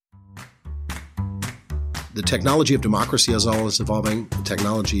The technology of democracy is always evolving. The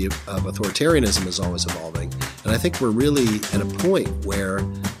technology of authoritarianism is always evolving. And I think we're really at a point where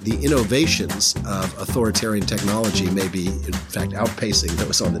the innovations of authoritarian technology may be, in fact, outpacing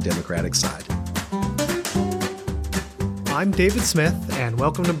those on the democratic side. I'm David Smith, and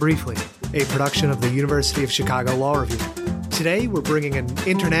welcome to Briefly, a production of the University of Chicago Law Review. Today, we're bringing an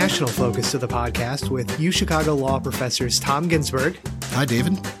international focus to the podcast with UChicago Law professors Tom Ginsburg. Hi,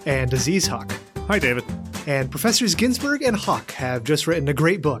 David. And Aziz Huq. Hi, David. And Professors Ginsburg and Huq have just written a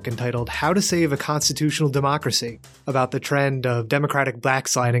great book entitled How to Save a Constitutional Democracy, about the trend of democratic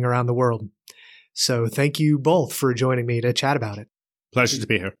backsliding around the world. So thank you both for joining me to chat about it. Pleasure to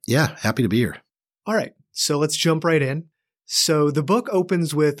be here. Yeah, happy to be here. All right, so let's jump right in. So the book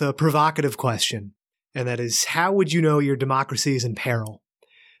opens with a provocative question, and that is, how would you know your democracy is in peril?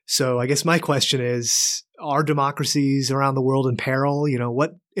 So I guess my question is, are democracies around the world in peril? You know,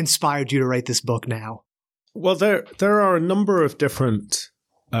 what inspired you to write this book now? Well, there are a number of different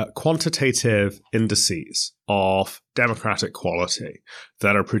quantitative indices of democratic quality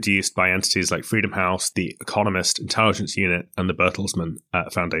that are produced by entities like Freedom House, the Economist Intelligence Unit, and the Bertelsmann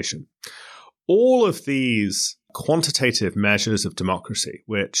Foundation. All of these quantitative measures of democracy,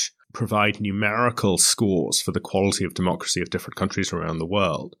 which provide numerical scores for the quality of democracy of different countries around the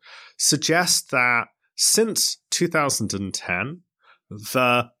world, suggest that since 2010,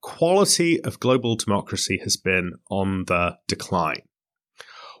 the quality of global democracy has been on the decline.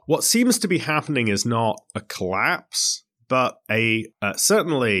 What seems to be happening is not a collapse, but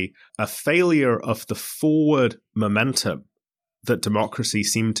certainly a failure of the forward momentum that democracy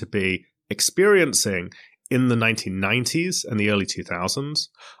seemed to be experiencing in the 1990s and the early 2000s,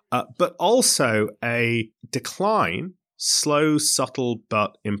 but also a decline, slow, subtle,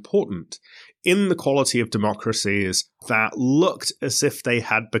 but important, in the quality of democracies that looked as if they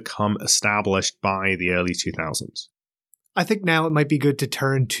had become established by the early 2000s. I think now it might be good to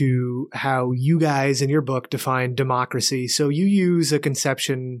turn to how you guys in your book define democracy. So you use a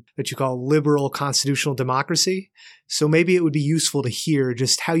conception that you call liberal constitutional democracy. So maybe it would be useful to hear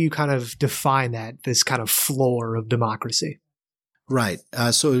just how you kind of define that, this kind of floor of democracy. Right.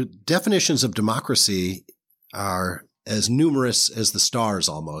 So definitions of democracy are as numerous as the stars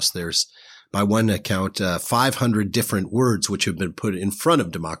almost. There's, by one account, 500 different words which have been put in front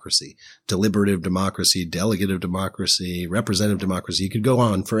of democracy. Deliberative democracy, delegative democracy, representative democracy. You could go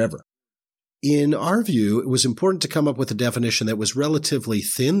on forever. In our view, it was important to come up with a definition that was relatively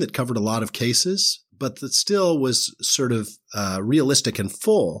thin, that covered a lot of cases, but that still was sort of realistic and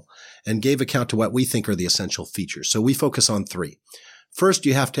full and gave account to what we think are the essential features. So we focus on three. First,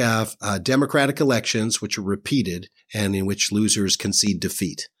 you have to have democratic elections, which are repeated and in which losers concede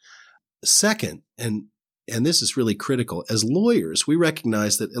defeat. Second, and this is really critical, as lawyers, we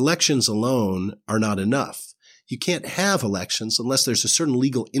recognize that elections alone are not enough. You can't have elections unless there's a certain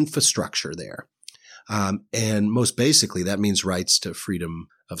legal infrastructure there. And most basically, that means rights to freedom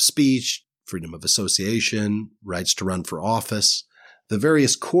of speech, freedom of association, rights to run for office, the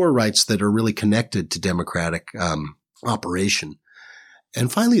various core rights that are really connected to democratic operation.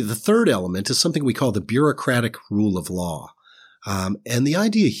 And finally, the third element is something we call the bureaucratic rule of law. And the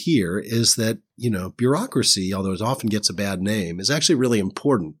idea here is that, bureaucracy, although it often gets a bad name, is actually really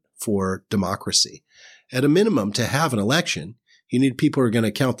important for democracy. At a minimum, to have an election, you need people who are going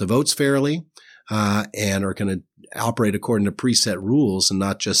to count the votes fairly, and are going to operate according to preset rules and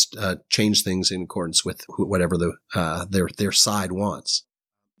not just change things in accordance with whatever their side wants.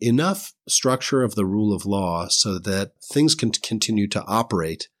 Enough structure of the rule of law so that things can continue to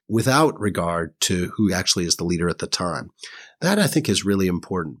operate without regard to who actually is the leader at the time. That, I think, is really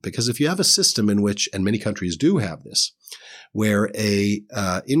important, because if you have a system in which, and many countries do have this, where a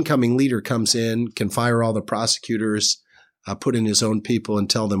incoming leader comes in, can fire all the prosecutors, put in his own people and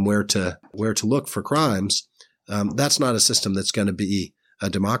tell them where to look for crimes, that's not a system that's going to be a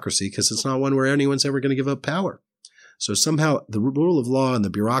democracy, because it's not one where anyone's ever going to give up power. So somehow the rule of law and the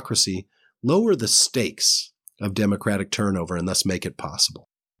bureaucracy lower the stakes of democratic turnover and thus make it possible.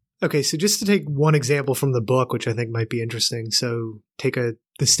 Okay, so just to take one example from the book, which I think might be interesting. So take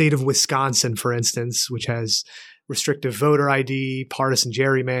the state of Wisconsin, for instance, which has restrictive voter ID, partisan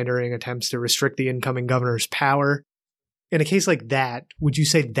gerrymandering, attempts to restrict the incoming governor's power. In a case like that, would you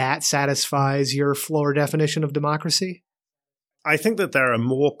say that satisfies your floor definition of democracy? I think that there are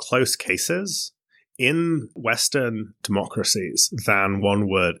more close cases in Western democracies than one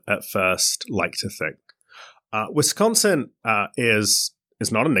would at first like to think. Wisconsin is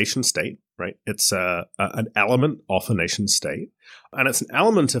not a nation state, right? It's an element of a nation state. And it's an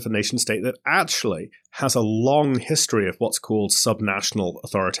element of a nation state that actually has a long history of what's called subnational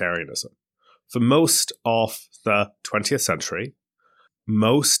authoritarianism. for most of the 20th century,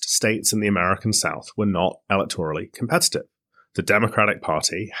 most states in the American South were not electorally competitive. The Democratic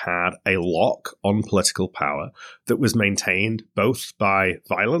Party had a lock on political power that was maintained both by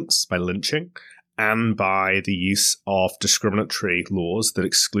violence, by lynching, and by the use of discriminatory laws that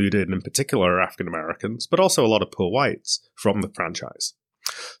excluded, in particular, African Americans, but also a lot of poor whites from the franchise.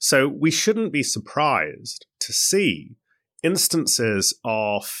 So we shouldn't be surprised to see instances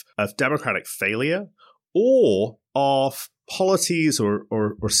of democratic failure or of polities or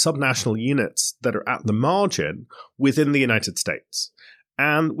subnational units that are at the margin within the United States.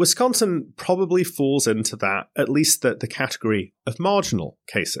 And Wisconsin probably falls into that, at least the category of marginal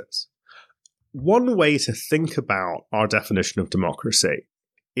cases. One way to think about our definition of democracy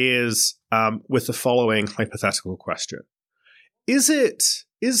is with the following hypothetical question. Is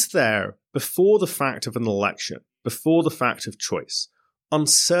there, before the fact of an election, before the fact of choice,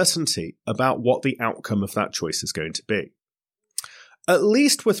 uncertainty about what the outcome of that choice is going to be? At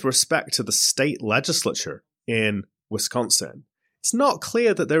least with respect to the state legislature in Wisconsin, it's not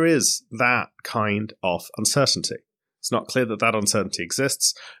clear that there is that kind of uncertainty. It's not clear that that uncertainty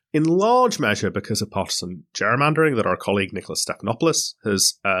exists, in large measure because of partisan gerrymandering that our colleague Nicholas Stephanopoulos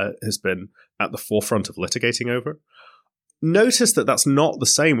has been at the forefront of litigating over. Notice that that's not the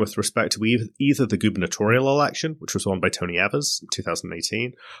same with respect to either the gubernatorial election, which was won by Tony Evers in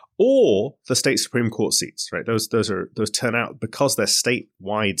 2018, or the state Supreme Court seats. Right? Those turn out, because they're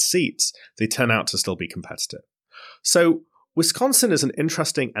statewide seats, they turn out to still be competitive. So Wisconsin is an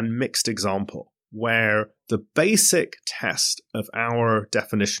interesting and mixed example where the basic test of our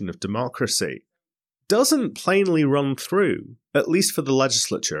definition of democracy doesn't plainly run through, at least for the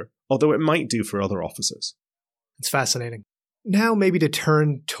legislature, although it might do for other offices. It's fascinating. Now maybe to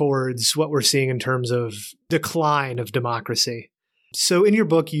turn towards what we're seeing in terms of decline of democracy. So in your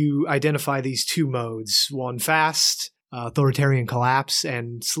book, you identify these two modes, one fast, authoritarian collapse,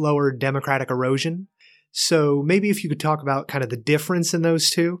 and slower democratic erosion. So maybe if you could talk about kind of the difference in those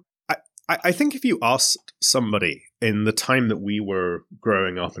two. I think if you asked somebody in the time that we were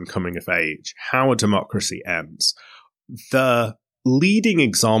growing up and coming of age how a democracy ends, the leading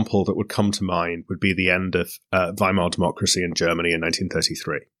example that would come to mind would be the end of Weimar democracy in Germany in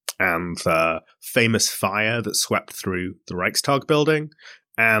 1933 and the famous fire that swept through the Reichstag building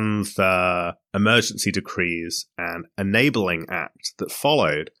and the emergency decrees and enabling act that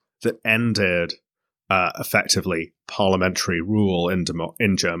followed that ended effectively parliamentary rule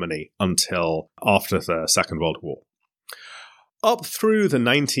in Germany until after the Second World War. Up through the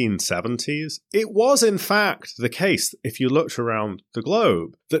 1970s, it was in fact the case, if you looked around the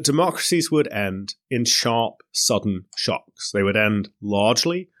globe, that democracies would end in sharp, sudden shocks. They would end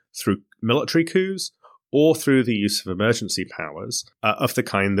largely through military coups or through the use of emergency powers of the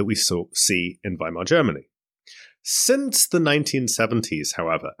kind that we see in Weimar Germany. Since the 1970s,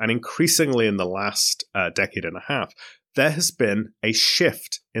 however, and increasingly in the last decade and a half, there has been a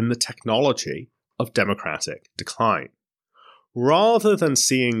shift in the technology of democratic decline. Rather than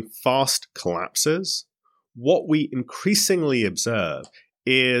seeing fast collapses, what we increasingly observe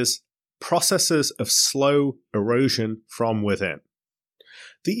is processes of slow erosion from within.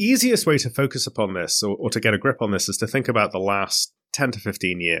 The easiest way to focus upon this, or to get a grip on this, is to think about the last 10 to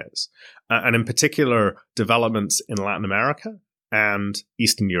 15 years, and in particular, developments in Latin America and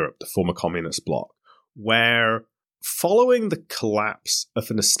Eastern Europe, the former communist bloc, where following the collapse of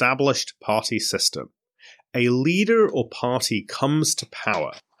an established party system, a leader or party comes to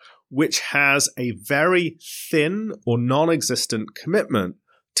power which has a very thin or non-existent commitment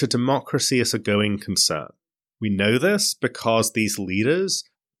to democracy as a going concern. We know this because these leaders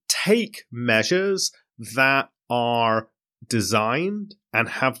take measures that are designed and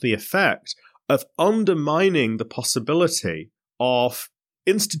have the effect of undermining the possibility of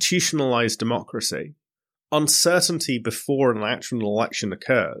institutionalized democracy, uncertainty before an actual election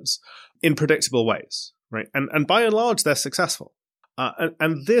occurs, in predictable ways. Right? And by and large, they're successful.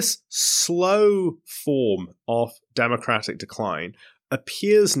 And this slow form of democratic decline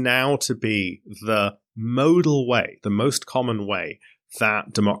appears now to be the modal way, the most common way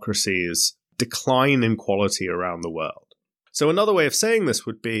that democracies decline in quality around the world. So another way of saying this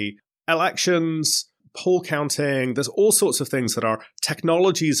would be elections, poll counting, there's all sorts of things that are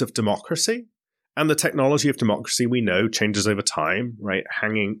technologies of democracy. And the technology of democracy, we know, changes over time, right?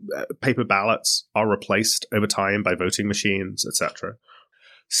 Paper ballots are replaced over time by voting machines, etc.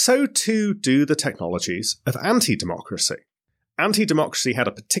 So too do the technologies of anti-democracy. Anti-democracy had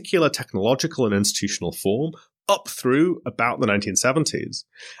a particular technological and institutional form up through about the 1970s.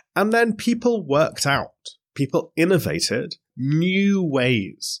 And then people innovated new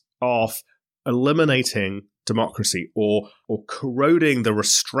ways of eliminating democracy or corroding the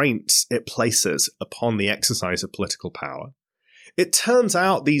restraints it places upon the exercise of political power, it turns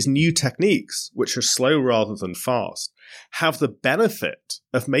out these new techniques, which are slow rather than fast, have the benefit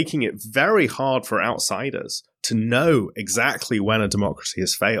of making it very hard for outsiders to know exactly when a democracy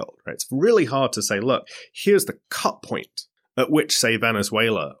has failed. Right? It's really hard to say, look, here's the cut point at which, say,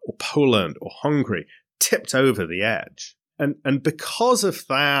 Venezuela or Poland or Hungary tipped over the edge. And because of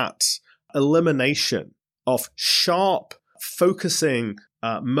that elimination of sharp, focusing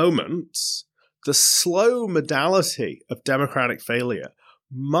moments, the slow modality of democratic failure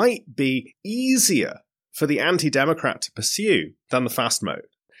might be easier for the anti-democrat to pursue than the fast mode.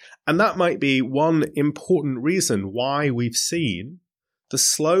 And that might be one important reason why we've seen the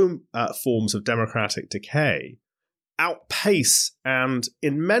slow forms of democratic decay outpace and,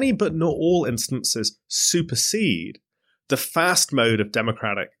 in many but not all instances, supersede the fast mode of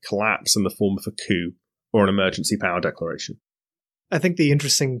democratic collapse in the form of a coup or an emergency power declaration. I think the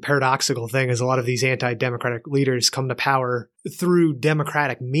interesting paradoxical thing is a lot of these anti-democratic leaders come to power through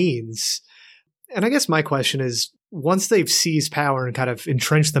democratic means. And I guess my question is, once they've seized power and kind of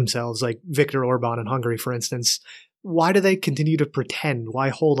entrenched themselves, like Viktor Orban in Hungary, for instance, why do they continue to pretend? Why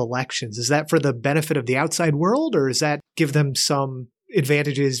hold elections? Is that for the benefit of the outside world, or does that give them some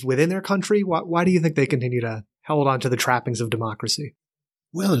advantages within their country? Why do you think they continue to hold on to the trappings of democracy?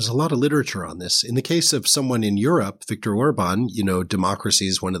 Well, there's a lot of literature on this. In the case of someone in Europe, Viktor Orban, democracy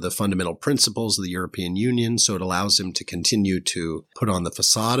is one of the fundamental principles of the European Union, so it allows him to continue to put on the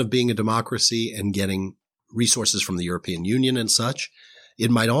facade of being a democracy and getting resources from the European Union and such. It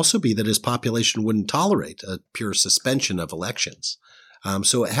might also be that his population wouldn't tolerate a pure suspension of elections.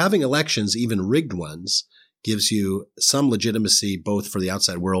 So having elections, even rigged ones, gives you some legitimacy both for the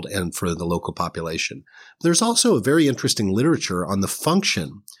outside world and for the local population. There's also a very interesting literature on the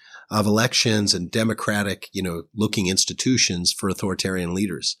function of elections and democratic, looking institutions for authoritarian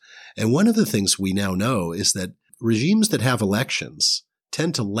leaders. And one of the things we now know is that regimes that have elections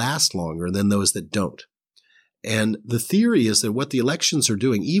tend to last longer than those that don't. And the theory is that what the elections are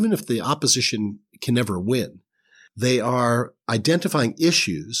doing, even if the opposition can never win, they are identifying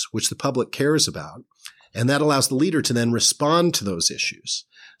issues which the public cares about. And that allows the leader to then respond to those issues.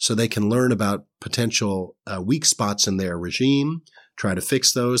 So they can learn about potential weak spots in their regime, try to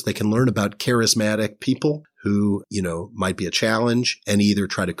fix those. They can learn about charismatic people who, might be a challenge and either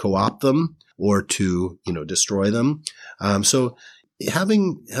try to co-opt them or to, destroy them. So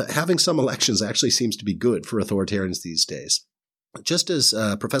having some elections actually seems to be good for authoritarians these days. Just as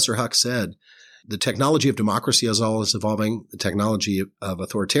Professor Huck said, the technology of democracy is always evolving. The technology of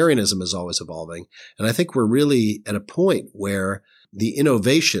authoritarianism is always evolving. And I think we're really at a point where the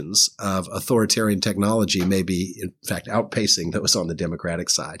innovations of authoritarian technology may be, in fact, outpacing those on the democratic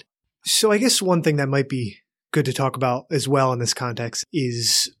side. So I guess one thing that might be good to talk about as well in this context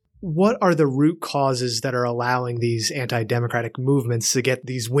is what are the root causes that are allowing these anti-democratic movements to get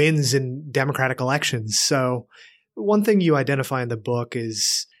these wins in democratic elections? So one thing you identify in the book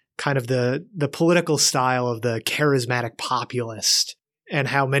is kind of the political style of the charismatic populist and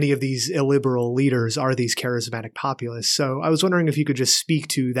how many of these illiberal leaders are these charismatic populists. So I was wondering if you could just speak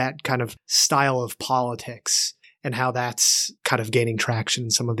to that kind of style of politics and how that's kind of gaining traction in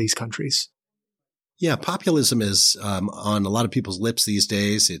some of these countries. Yeah, populism is on a lot of people's lips these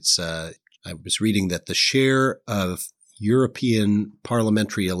days. I was reading that the share of European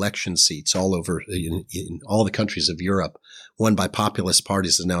parliamentary election seats all over in all the countries of Europe won by populist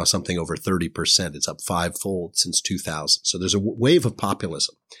parties is now something over 30%. It's up fivefold since 2000. So there's a wave of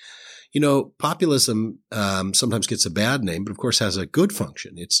populism. Populism sometimes gets a bad name, but of course has a good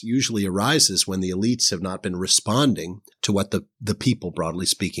function. It usually arises when the elites have not been responding to what the people, broadly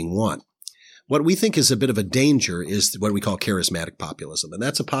speaking, want. What we think is a bit of a danger is what we call charismatic populism. And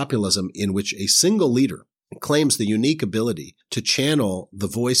that's a populism in which a single leader claims the unique ability to channel the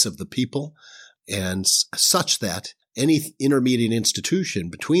voice of the people, and such that any intermediate institution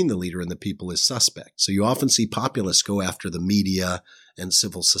between the leader and the people is suspect. So you often see populists go after the media and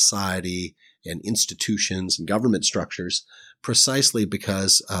civil society and institutions and government structures precisely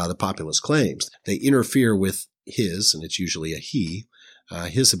because the populist claims they interfere with his, and it's usually a he,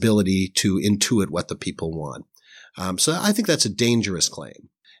 his ability to intuit what the people want. So I think that's a dangerous claim.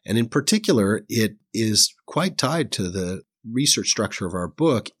 And in particular, it is quite tied to the research structure of our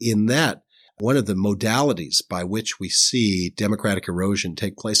book in that one of the modalities by which we see democratic erosion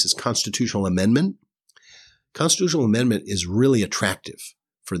take place is constitutional amendment. Constitutional amendment is really attractive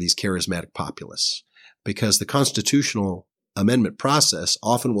for these charismatic populists because the constitutional amendment process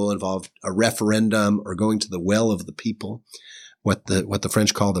often will involve a referendum or going to the well of the people. what the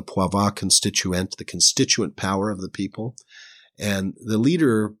French call the pouvoir constituant, the constituent power of the people. And the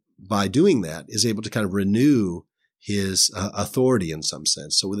leader, by doing that, is able to kind of renew his authority in some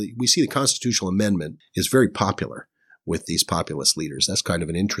sense. So we see the constitutional amendment is very popular with these populist leaders. That's kind of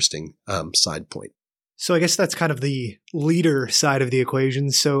an interesting side point. So I guess that's kind of the leader side of the equation.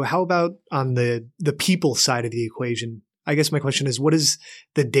 So how about on the people side of the equation? I guess my question is, what does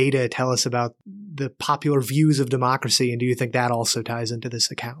the data tell us about the popular views of democracy? And do you think that also ties into this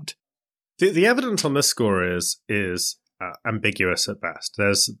account? The evidence on this score is ambiguous at best.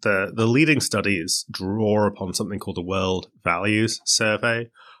 There's the leading studies draw upon something called the World Values Survey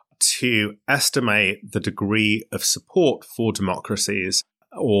to estimate the degree of support for democracies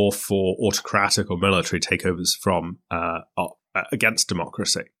or for autocratic or military takeovers from against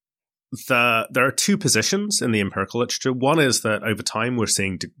democracy. There are two positions in the empirical literature. One is that over time we're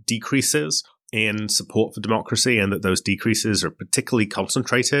seeing decreases in support for democracy, and that those decreases are particularly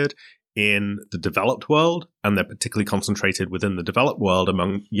concentrated in the developed world, and they're particularly concentrated within the developed world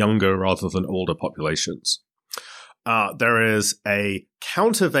among younger rather than older populations. There is a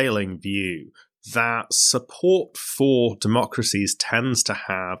countervailing view that support for democracies tends to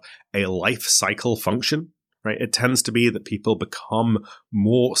have a life cycle function, right? It tends to be that people become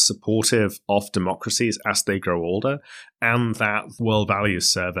more supportive of democracies as they grow older, and that World Values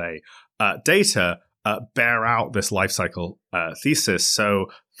Survey data bear out this life cycle thesis. So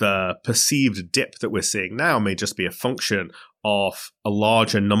the perceived dip that we're seeing now may just be a function of a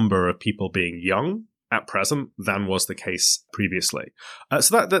larger number of people being young at present than was the case previously.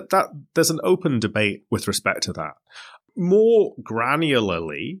 So that there's an open debate with respect to that. More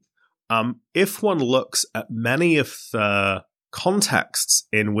granularly, if one looks at many of the contexts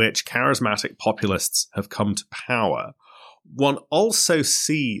in which charismatic populists have come to power, one also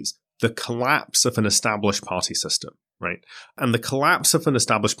sees the collapse of an established party system, right? And the collapse of an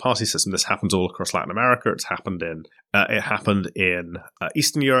established party system, this happens all across Latin America. It happened in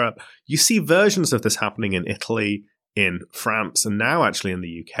Eastern Europe. You see versions of this happening in Italy, in France, and now actually in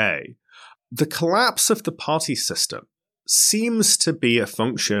the UK. The collapse of the party system seems to be a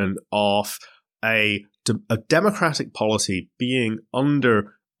function of a democratic polity being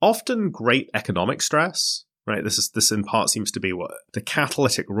under often great economic stress. Right, this in part seems to be what the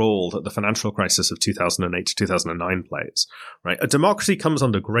catalytic role that the financial crisis of 2008 to 2009 plays. Right, a democracy comes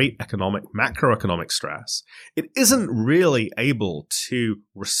under great macroeconomic stress. It isn't really able to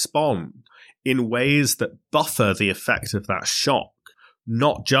respond in ways that buffer the effect of that shock,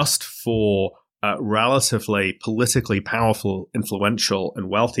 not just for relatively politically powerful, influential, and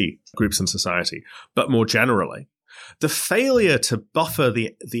wealthy groups in society, but more generally. The failure to buffer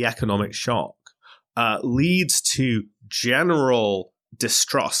the economic shock leads to general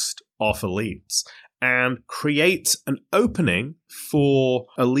distrust of elites and creates an opening for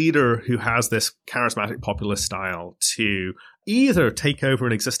a leader who has this charismatic populist style to either take over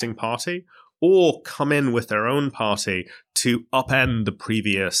an existing party or come in with their own party to upend the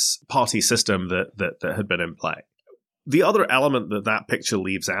previous party system that had been in play. The other element that picture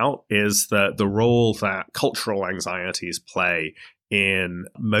leaves out is the role that cultural anxieties play in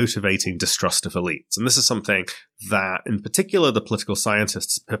motivating distrust of elites. And this is something that, in particular, the political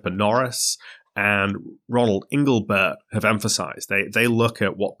scientists Pippa Norris and Ronald Engelbert have emphasized. They look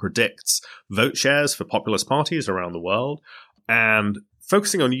at what predicts vote shares for populist parties around the world. And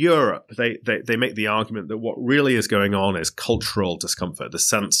focusing on Europe, they make the argument that what really is going on is cultural discomfort, the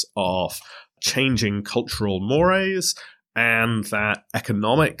sense of changing cultural mores, and that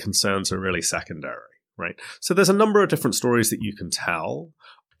economic concerns are really secondary. Right. So there's a number of different stories that you can tell.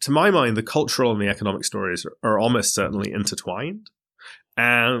 To my mind, the cultural and the economic stories are almost certainly intertwined.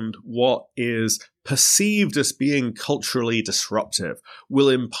 And what is perceived as being culturally disruptive will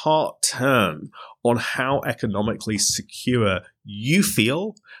in part turn on how economically secure you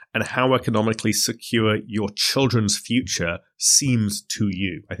feel and how economically secure your children's future seems to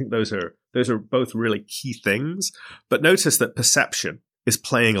you. I think those are both really key things. But notice that perception is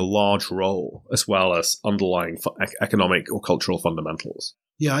playing a large role as well as underlying economic or cultural fundamentals.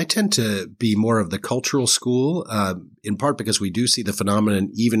 Yeah, I tend to be more of the cultural school, in part because we do see the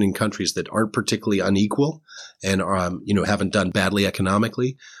phenomenon even in countries that aren't particularly unequal and haven't done badly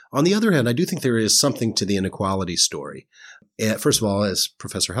economically. On the other hand, I do think there is something to the inequality story. First of all, as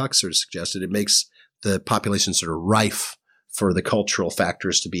Professor Huck sort of suggested, it makes the population sort of rife for the cultural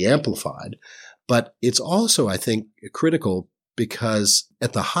factors to be amplified. But it's also, I think, critical because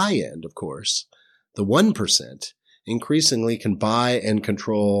at the high end, of course, the 1% increasingly can buy and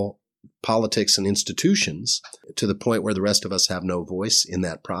control politics and institutions to the point where the rest of us have no voice in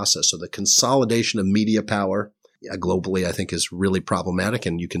that process. So the consolidation of media power globally, I think is really problematic.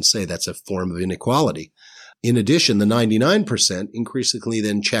 And you can say that's a form of inequality. In addition, the 99% increasingly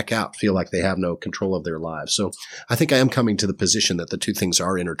then check out, feel like they have no control of their lives. So I think I am coming to the position that the two things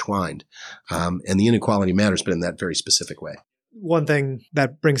are intertwined. And the inequality matters, but in that very specific way. One thing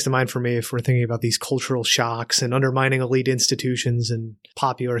that brings to mind for me, if we're thinking about these cultural shocks and undermining elite institutions and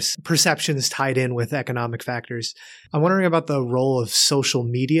popular perceptions tied in with economic factors, I'm wondering about the role of social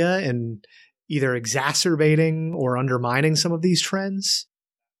media in either exacerbating or undermining some of these trends.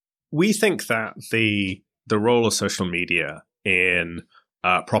 We think that the role of social media in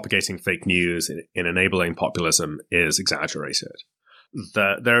propagating fake news, in enabling populism, is exaggerated.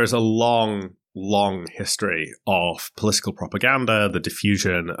 There is a long history of political propaganda, the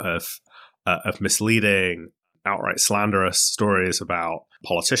diffusion of misleading, outright slanderous stories about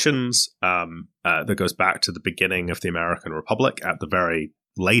politicians that goes back to the beginning of the American Republic at the very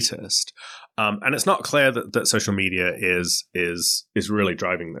latest. And it's not clear that social media is really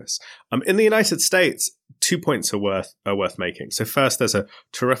driving this. In the United States, 2 points are worth making. So first, there's a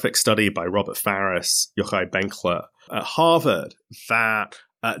terrific study by Robert Faris, Yochai Benkler at Harvard that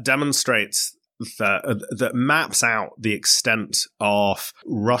demonstrates that maps out the extent of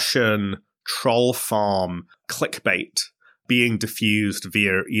Russian troll farm clickbait being diffused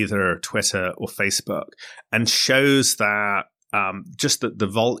via either Twitter or Facebook, and shows that just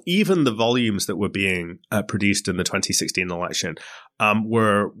that even the volumes that were being produced in the 2016 election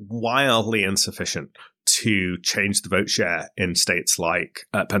were wildly insufficient to change the vote share in states like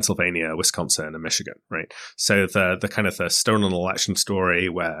Pennsylvania, Wisconsin, and Michigan, right? So the kind of the stolen election story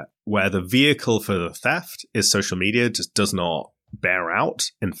where the vehicle for the theft is social media just does not bear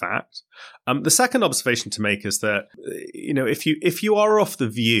out, in fact. The second observation to make is that, if you are of the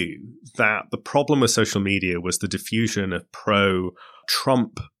view that the problem with social media was the diffusion of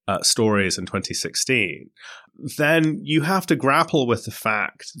pro-Trump stories in 2016, then you have to grapple with the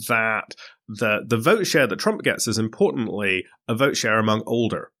fact that the vote share that Trump gets is importantly a vote share among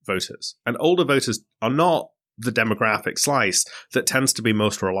older voters. And older voters are not the demographic slice that tends to be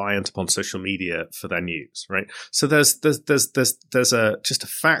most reliant upon social media for their news, right? So there's just a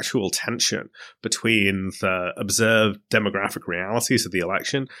factual tension between the observed demographic realities of the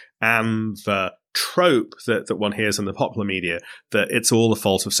election and the trope that one hears in the popular media that it's all the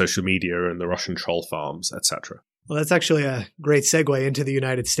fault of social media and the Russian troll farms, etc. Well, that's actually a great segue into the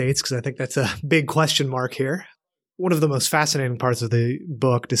United States, because I think that's a big question mark here. One of the most fascinating parts of the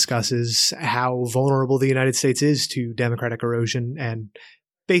book discusses how vulnerable the United States is to democratic erosion. And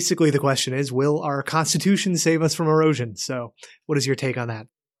basically the question is, will our Constitution save us from erosion? So what is your take on that?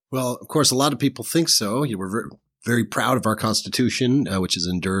 Well, of course, a lot of people think so. We're very proud of our Constitution, which has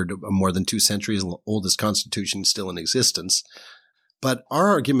endured more than 2 centuries, the oldest Constitution still in existence. But our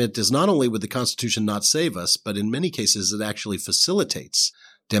argument is not only would the Constitution not save us, but in many cases it actually facilitates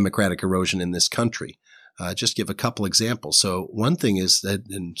democratic erosion in this country. Just give a couple examples. So one thing is that,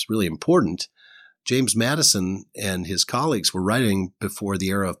 and it's really important, James Madison and his colleagues were writing before the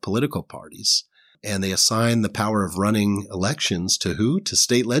era of political parties, and they assigned the power of running elections to who? To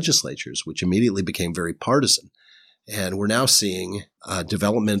state legislatures, which immediately became very partisan. And we're now seeing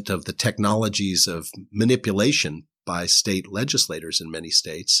development of the technologies of manipulation by state legislators in many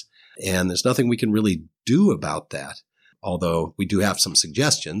states. And there's nothing we can really do about that. Although we do have some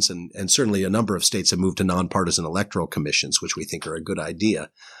suggestions, and certainly a number of states have moved to nonpartisan electoral commissions, which we think are a good idea.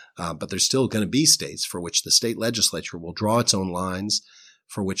 But there's still going to be states for which the state legislature will draw its own lines,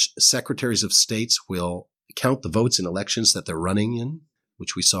 for which secretaries of states will count the votes in elections that they're running in,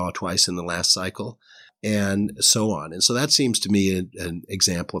 which we saw twice in the last cycle, and so on. And so that seems to me an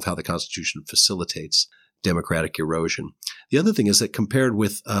example of how the Constitution facilitates democratic erosion. The other thing is that compared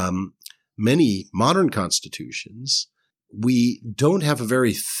with many modern constitutions, we don't have a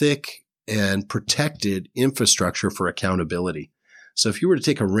very thick and protected infrastructure for accountability. So if you were to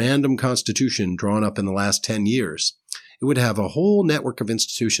take a random constitution drawn up in the last 10 years, it would have a whole network of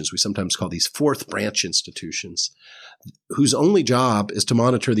institutions. We sometimes call these fourth branch institutions, whose only job is to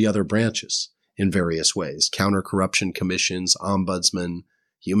monitor the other branches in various ways: counter-corruption commissions, ombudsman,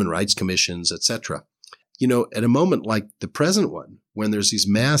 human rights commissions, etc. At a moment like the present one, when there's these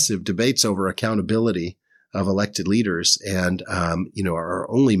massive debates over accountability of elected leaders, and our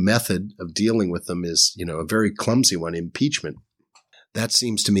only method of dealing with them is a very clumsy one, impeachment. That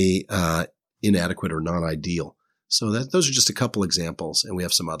seems to me inadequate or non-ideal. So those are just a couple examples, and we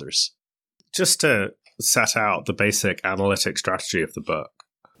have some others. Just to set out the basic analytic strategy of the book,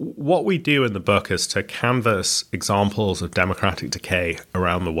 what we do in the book is to canvass examples of democratic decay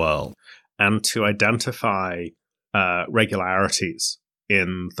around the world and to identify regularities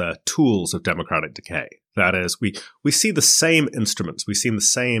in the tools of democratic decay. That is, we see the same instruments, we see the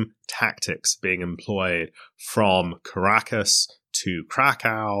same tactics being employed from Caracas to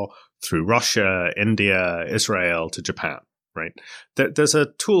Krakow, through Russia, India, Israel to Japan, right? There's a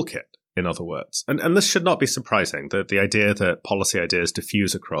toolkit, in other words. And this should not be surprising. The idea that policy ideas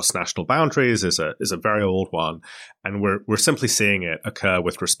diffuse across national boundaries is a very old one. And we're simply seeing it occur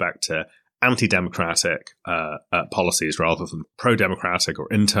with respect to anti-democratic policies rather than pro-democratic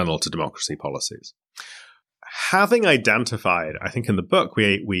or internal to democracy policies. Having identified, I think in the book,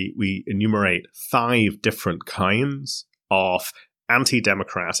 we enumerate 5 different kinds of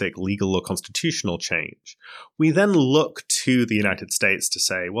anti-democratic legal or constitutional change. We then look to the United States to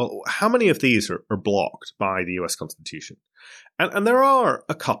say, well, how many of these are blocked by the US Constitution? And there are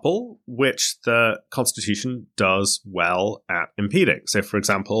a couple which the Constitution does well at impeding. So, for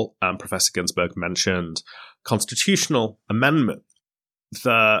example, Professor Ginsburg mentioned constitutional amendment.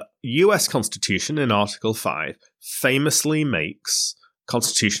 The US Constitution in Article 5 famously makes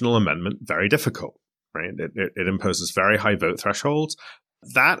constitutional amendment very difficult. Right? It imposes very high vote thresholds.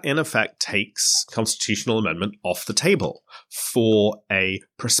 That, in effect, takes constitutional amendment off the table for a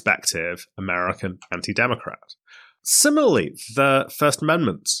prospective American anti-democrat. Similarly, the First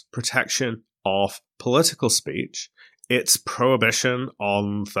Amendment's protection of political speech, its prohibition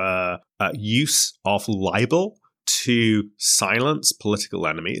on the use of libel to silence political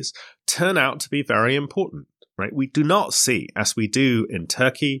enemies, turn out to be very important. Right? We do not see, as we do in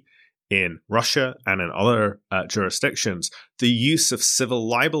Turkey, in Russia and in other jurisdictions, the use of civil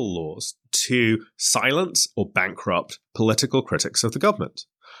libel laws to silence or bankrupt political critics of the government.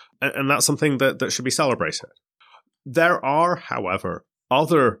 And that's something that should be celebrated. There are, however,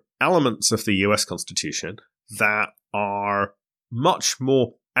 other elements of the US Constitution that are much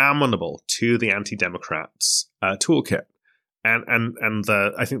more amenable to the anti-democrats toolkit. And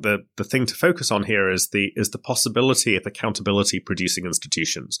I think the thing to focus on here is the possibility of accountability producing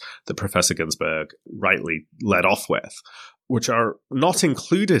institutions that Professor Ginsburg rightly led off with, which are not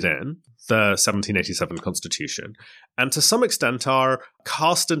included in the 1787 Constitution, and to some extent are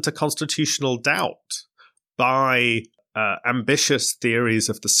cast into constitutional doubt by ambitious theories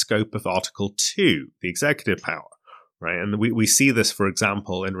of the scope of Article 2, the executive power, right? And we see this, for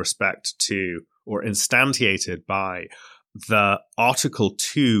example, in respect to, or instantiated by, the Article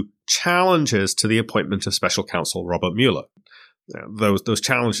 2 challenges to the appointment of Special Counsel Robert Mueller. Those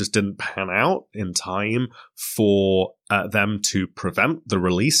challenges didn't pan out in time for them to prevent the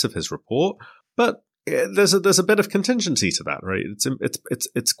release of his report, but there's a bit of contingency to that, right?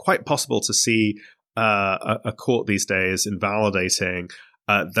 It's quite possible to see a court these days invalidating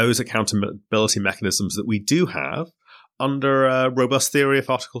those accountability mechanisms that we do have under a robust theory of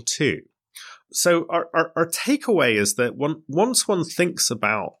Article 2. So our takeaway is that once one thinks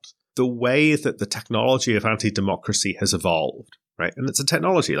about the way that the technology of anti-democracy has evolved, right? And it's a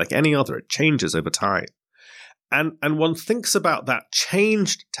technology like any other, it changes over time. And one thinks about that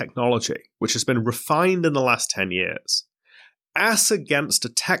changed technology, which has been refined in the last 10 years, as against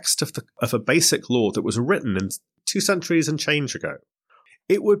a text of a basic law that was written in 2 centuries and change ago.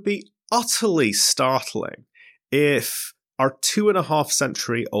 It would be utterly startling if our 2.5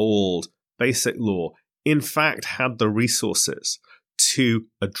 century old basic law, in fact, had the resources to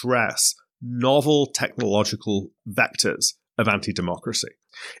address novel technological vectors of anti-democracy.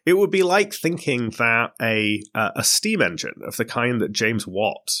 It would be like thinking that a steam engine of the kind that James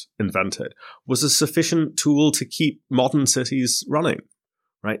Watt invented was a sufficient tool to keep modern cities running,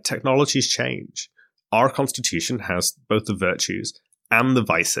 right? Technologies change. Our Constitution has both the virtues and the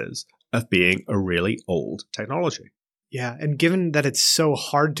vices of being a really old technology. Yeah, and given that it's so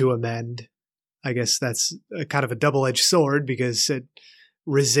hard to amend, I guess that's a kind of a double-edged sword because it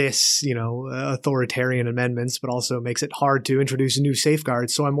resists, authoritarian amendments, but also makes it hard to introduce new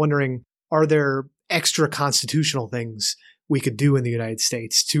safeguards. So I'm wondering, are there extra constitutional things we could do in the United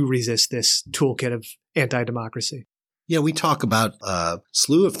States to resist this toolkit of anti-democracy? Yeah, we talk about a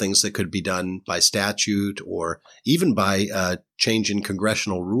slew of things that could be done by statute or even by change in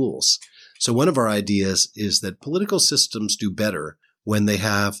congressional rules. So one of our ideas is that political systems do better when they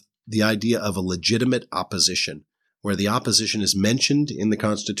have the idea of a legitimate opposition, where the opposition is mentioned in the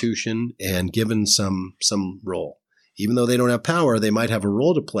Constitution and given some role. Even though they don't have power, they might have a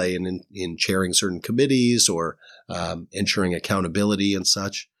role to play in chairing certain committees or ensuring accountability and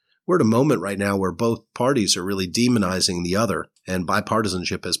such. We're at a moment right now where both parties are really demonizing the other, and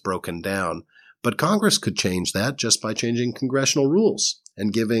bipartisanship has broken down. But Congress could change that just by changing congressional rules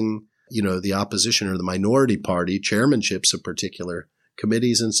and giving, the opposition or the minority party chairmanships of particular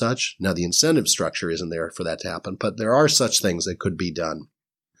committees and such. Now, the incentive structure isn't there for that to happen, but there are such things that could be done.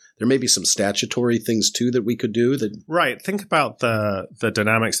 there may be some statutory things too that we could do. That Right. Think about the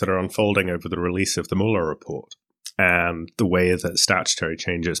dynamics that are unfolding over the release of the Mueller report and the way that statutory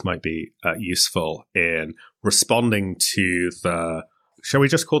changes might be useful in responding to the, shall we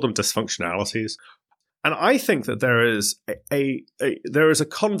just call them dysfunctionalities? And I think that there is a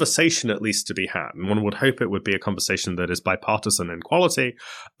conversation at least to be had, and one would hope it would be a conversation that is bipartisan in quality,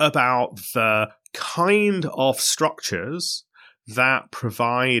 about the kind of structures that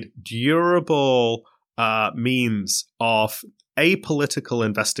provide durable means of apolitical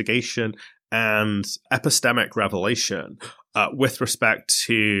investigation and epistemic revelation with respect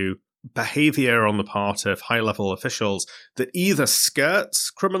to behavior on the part of high-level officials that either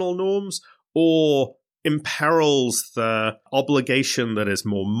skirts criminal norms or imperils the obligation that is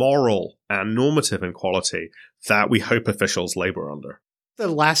more moral and normative in quality that we hope officials labor under. The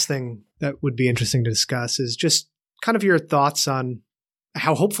last thing that would be interesting to discuss is just kind of your thoughts on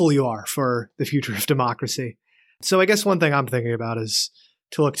how hopeful you are for the future of democracy. So I guess one thing I'm thinking about is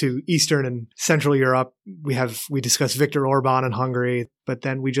to look to Eastern and Central Europe. We discussed Viktor Orban in Hungary, but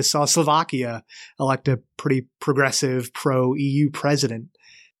then we just saw Slovakia elect a pretty progressive pro-EU president.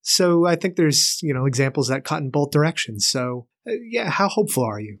 So I think there's, examples that cut in both directions. So how hopeful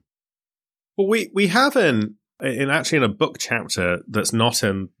are you? Well, we have in a book chapter that's not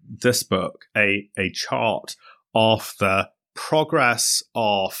in this book, a chart of the progress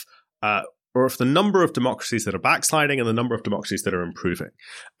of or of the number of democracies that are backsliding and the number of democracies that are improving.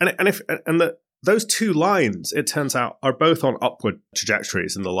 Those two lines, it turns out, are both on upward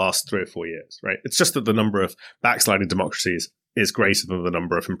trajectories in the last 3 or 4 years, right? It's just that the number of backsliding democracies is greater than the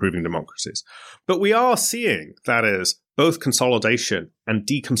number of improving democracies. But we are seeing, that is, both consolidation and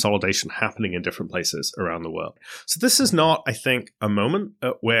deconsolidation happening in different places around the world. So this is not, I think, a moment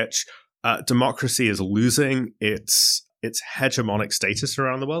at which democracy is losing its hegemonic status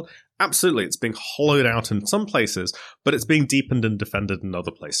around the world. Absolutely, it's being hollowed out in some places, but it's being deepened and defended in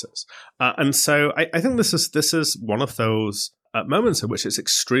other places. And so I think this is one of those moments in which it's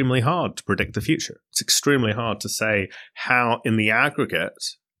extremely hard to predict the future. It's extremely hard to say how, in the aggregate,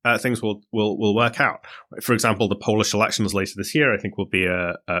 things will work out. For example, the Polish elections later this year, I think, will be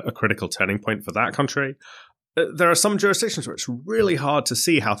a critical turning point for that country. There are some jurisdictions where it's really hard to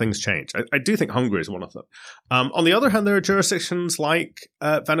see how things change. I do think Hungary is one of them. On the other hand, there are jurisdictions like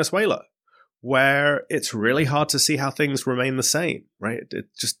Venezuela, where it's really hard to see how things remain the same, right? It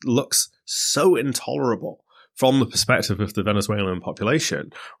just looks so intolerable from the perspective of the Venezuelan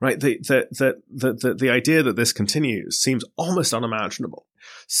population, right? The idea that this continues seems almost unimaginable.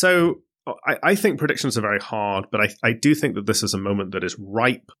 So I think predictions are very hard, but I do think that this is a moment that is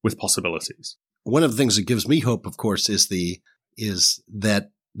ripe with possibilities. One of the things that gives me hope, of course, is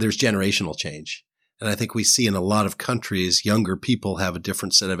that there's generational change. And I think we see in a lot of countries, younger people have a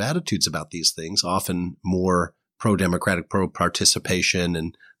different set of attitudes about these things, often more pro-democratic, pro-participation,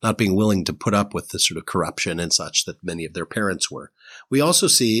 and not being willing to put up with the sort of corruption and such that many of their parents were. We also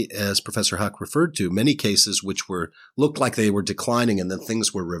see, as Professor Huck referred to, many cases which looked like they were declining and then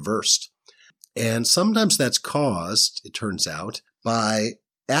things were reversed. And sometimes that's caused, it turns out, by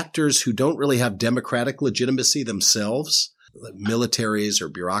actors who don't really have democratic legitimacy themselves, like militaries or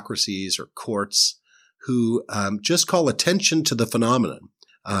bureaucracies or courts, who just call attention to the phenomenon.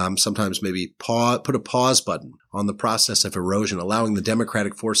 Sometimes maybe put a pause button on the process of erosion, allowing the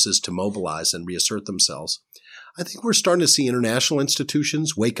democratic forces to mobilize and reassert themselves. I think we're starting to see international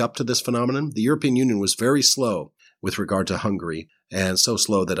institutions wake up to this phenomenon. The European Union was very slow with regard to Hungary, and so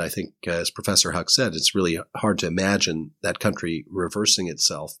slow that I think, as Professor Huck said, it's really hard to imagine that country reversing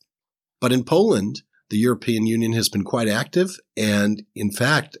itself. But in Poland, the European Union has been quite active, and in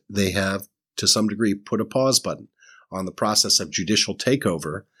fact, they have, to some degree, put a pause button on the process of judicial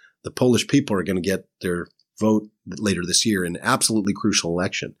takeover. The Polish people are going to get their vote later this year in an absolutely crucial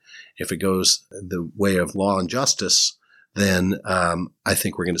election. If it goes the way of law and justice, then I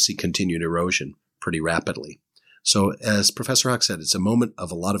think we're going to see continued erosion pretty rapidly. So as Professor Huck said, it's a moment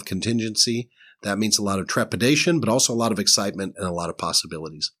of a lot of contingency. That means a lot of trepidation, but also a lot of excitement and a lot of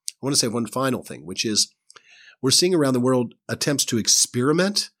possibilities. I want to say one final thing, which is we're seeing around the world attempts to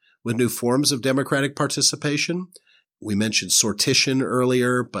experiment with new forms of democratic participation. We mentioned sortition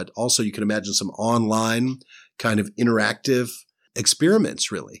earlier, but also you can imagine some online kind of interactive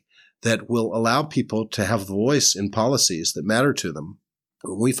experiments, really, that will allow people to have a voice in policies that matter to them.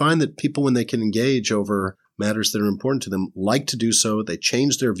 We find that people, when they can engage over matters that are important to them, like to do so. They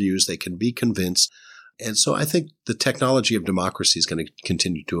change their views. They can be convinced. And so I think the technology of democracy is going to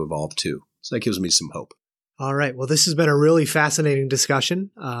continue to evolve too. So that gives me some hope. All right. Well, this has been a really fascinating discussion.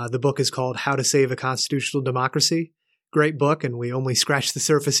 The book is called How to Save a Constitutional Democracy. Great book, and we only scratched the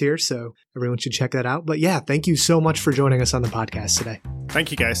surface here, so everyone should check that out. But yeah, thank you so much for joining us on the podcast today. Thank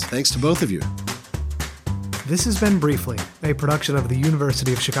you, guys. Thanks to both of you. This has been Briefly, a production of the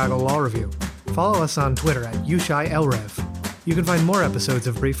University of Chicago Law Review. Follow us on Twitter at UChiLRev. You can find more episodes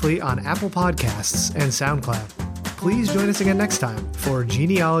of Briefly on Apple Podcasts and SoundCloud. Please join us again next time for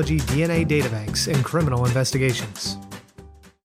Genealogy DNA Databanks and Criminal Investigations.